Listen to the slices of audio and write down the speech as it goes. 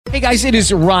Hey guys, it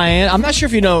is Ryan. I'm not sure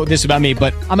if you know this about me,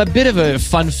 but I'm a bit of a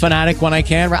fun fanatic when I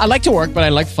can. I like to work, but I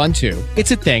like fun too.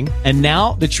 It's a thing. And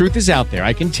now the truth is out there.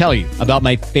 I can tell you about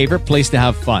my favorite place to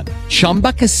have fun.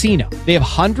 Chumba Casino. They have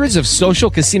hundreds of social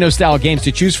casino style games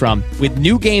to choose from with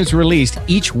new games released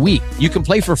each week. You can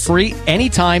play for free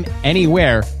anytime,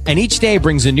 anywhere. And each day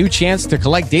brings a new chance to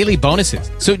collect daily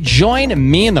bonuses. So join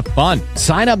me in the fun.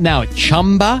 Sign up now at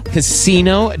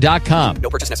ChumbaCasino.com. No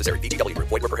purchase necessary. VGW.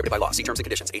 Void where prohibited by law. See terms and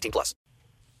conditions. 18+.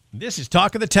 This is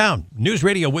Talk of the Town. News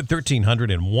Radio with 1300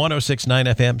 and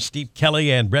 106.9 FM. Steve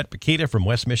Kelly and Brett Paquita from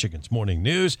West Michigan's Morning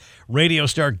News. Radio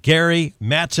star Gary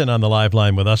Mattson on the live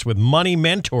line with us with Money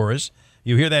Mentors.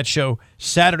 You hear that show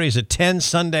Saturdays at 10,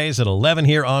 Sundays at 11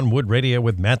 here on Wood Radio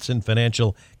with Mattson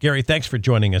Financial. Gary, thanks for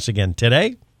joining us again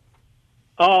today.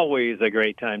 Always a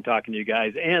great time talking to you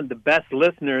guys and the best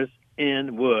listeners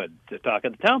in Wood to talk to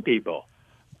the town people.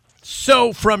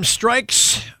 So from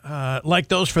strikes like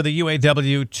those for the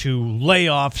UAW to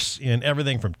layoffs in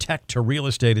everything from tech to real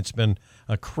estate, it's been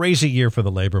a crazy year for the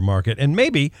labor market, and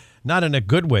maybe not in a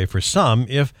good way for some.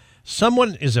 If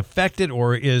someone is affected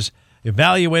or is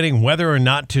evaluating whether or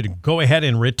not to go ahead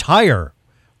and retire,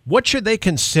 what should they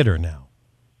consider now?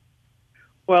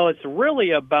 Well, it's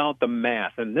really about the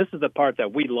math, and this is the part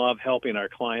that we love helping our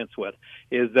clients with,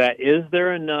 is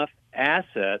there enough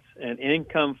assets and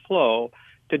income flow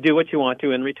to do what you want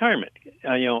to in retirement?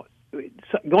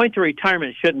 Going to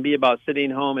retirement shouldn't be about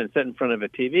sitting home and sitting in front of a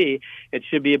TV. It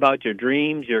should be about your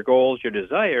dreams, your goals, your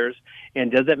desires. And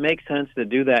does it make sense to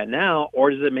do that now,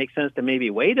 or does it make sense to maybe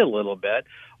wait a little bit,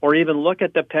 or even look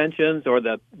at the pensions or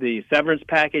the severance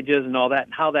packages and all that,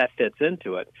 and how that fits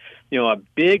into it? A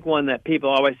big one that people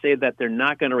always say that they're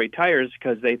not going to retire is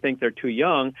because they think they're too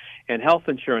young, and health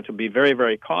insurance will be very,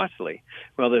 very costly.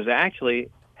 Well, there's actually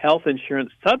health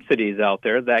insurance subsidies out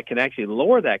there that can actually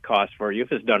lower that cost for you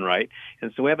if it's done right.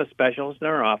 And so we have a specialist in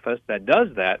our office that does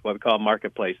that, what we call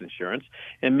marketplace insurance,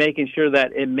 and making sure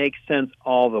that it makes sense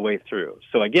all the way through.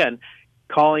 So again,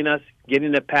 calling us,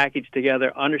 getting the package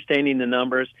together, understanding the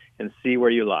numbers, and see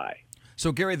where you lie.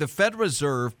 So, Gary, the Fed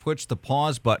Reserve puts the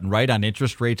pause button right on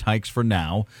interest rate hikes for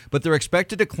now, but they're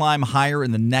expected to climb higher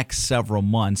in the next several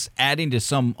months, adding to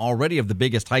some already of the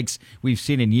biggest hikes we've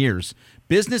seen in years.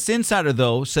 Business Insider,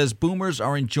 though, says boomers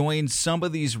are enjoying some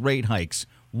of these rate hikes.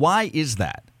 Why is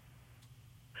that?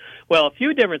 Well, a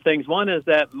few different things. One is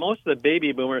that most of the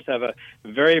baby boomers have a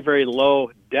very, very low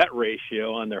debt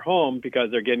ratio on their home because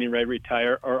they're getting ready to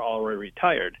retire or already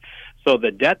retired. So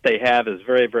the debt they have is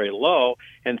very, very low.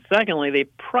 And secondly, they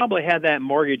probably had that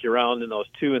mortgage around in those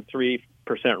 2 and 3%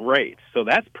 rates. So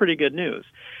that's pretty good news.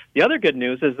 The other good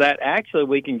news is that actually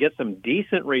we can get some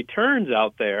decent returns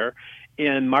out there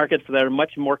in markets that are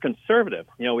much more conservative.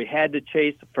 We had to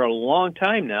chase for a long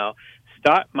time now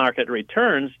stock market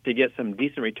returns to get some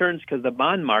decent returns because the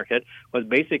bond market was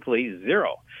basically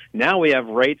zero. Now we have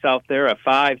rates out there of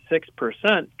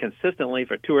 5-6% consistently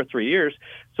for 2 or 3 years.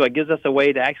 So it gives us a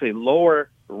way to actually lower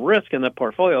risk in the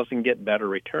portfolios and get better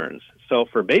returns. So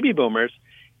for baby boomers,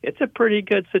 it's a pretty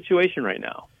good situation right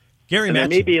now. Gary Mattson.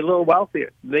 They may be a little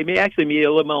wealthier. They may actually be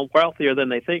a little more wealthier than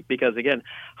they think because, again,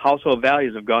 household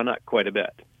values have gone up quite a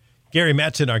bit. Gary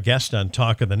Mattson, our guest on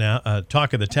Talk of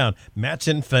the Town,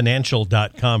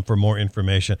 MattsonFinancial.com for more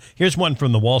information. Here's one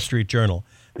from the Wall Street Journal.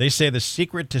 They say the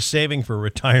secret to saving for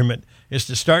retirement is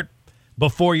to start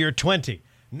before you're 20.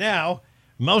 Now,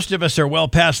 most of us are well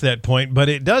past that point, but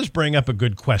it does bring up a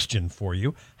good question for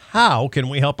you. How can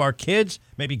we help our kids,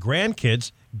 maybe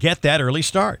grandkids, get that early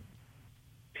start?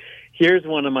 Here's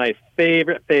one of my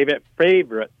favorite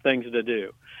things to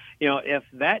do. If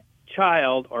that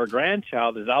child or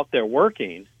grandchild is out there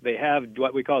working, they have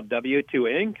what we call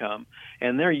W-2 income,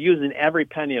 and they're using every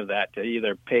penny of that to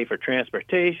either pay for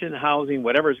transportation, housing,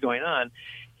 whatever's going on.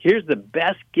 Here's the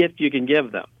best gift you can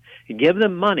give them. You give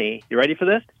them money, you ready for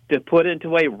this, to put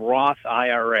into a Roth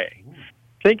IRA.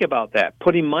 Think about that,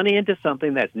 putting money into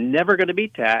something that's never going to be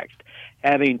taxed,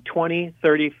 having 20,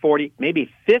 30, 40, maybe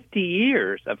 50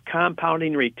 years of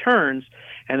compounding returns,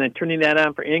 and then turning that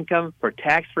on for income, for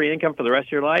tax-free income for the rest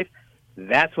of your life.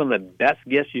 That's one of the best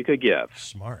gifts you could give.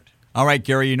 Smart. All right,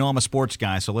 Gary, I'm a sports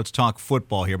guy, so let's talk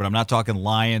football here, but I'm not talking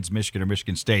Lions, Michigan, or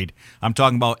Michigan State. I'm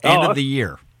talking about end of the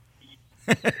year.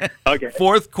 Okay.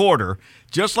 Fourth quarter.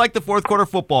 Just like the fourth quarter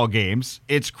football games,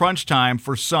 it's crunch time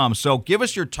for some. So give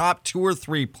us your top 2 or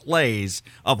 3 plays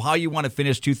of how you want to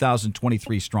finish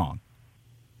 2023 strong.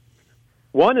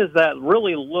 One is that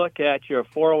really look at your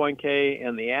 401k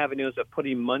and the avenues of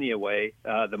putting money away.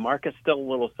 The market's still a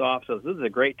little soft, so this is a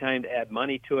great time to add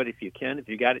money to it if you can. If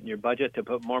you got it in your budget to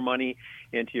put more money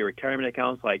into your retirement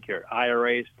accounts like your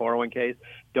IRAs, 401ks.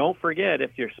 Don't forget,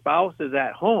 if your spouse is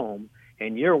at home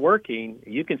and you're working,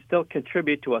 you can still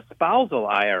contribute to a spousal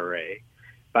IRA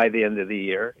by the end of the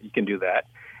year. You can do that,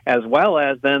 as well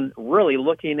as then really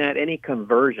looking at any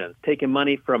conversions, taking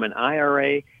money from an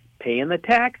IRA, paying the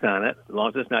tax on it, as long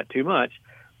as it's not too much,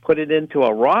 put it into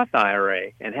a Roth IRA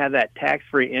and have that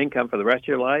tax-free income for the rest of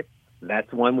your life.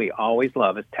 That's one we always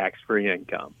love, is tax-free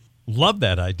income. Love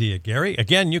that idea, Gary.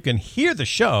 Again, you can hear the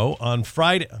show on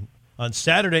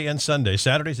Saturday and Sunday.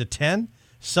 Saturdays at 10,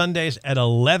 Sundays at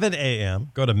 11 a.m.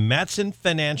 Go to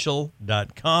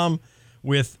MattsonFinancial.com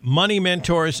with Money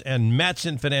Mentors and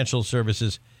Mattson Financial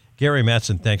Services. Gary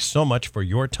Mattson, thanks so much for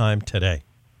your time today.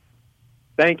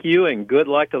 Thank you, and good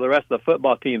luck to the rest of the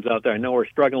football teams out there. I know we're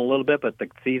struggling a little bit, but the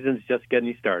season's just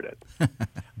getting started.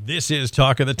 This is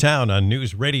Talk of the Town on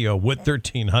News Radio Wood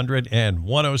 1300 and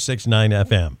 106.9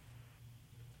 FM.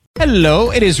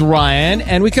 Hello, it is Ryan,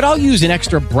 and we could all use an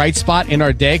extra bright spot in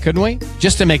our day, couldn't we?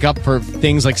 Just to make up for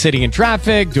things like sitting in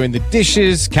traffic, doing the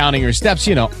dishes, counting your steps,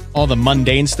 all the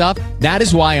mundane stuff. That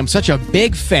is why I'm such a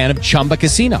big fan of Chumba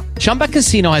Casino. Chumba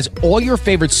Casino has all your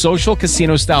favorite social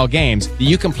casino-style games that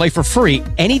you can play for free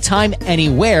anytime,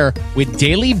 anywhere with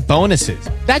daily bonuses.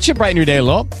 That should brighten your day a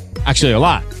little. Actually, a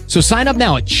lot. So sign up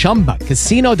now at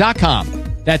ChumbaCasino.com.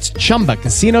 That's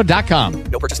ChumbaCasino.com.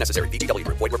 No purchase necessary. VGW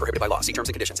Group. Void where prohibited by law. See terms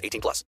and conditions. 18+.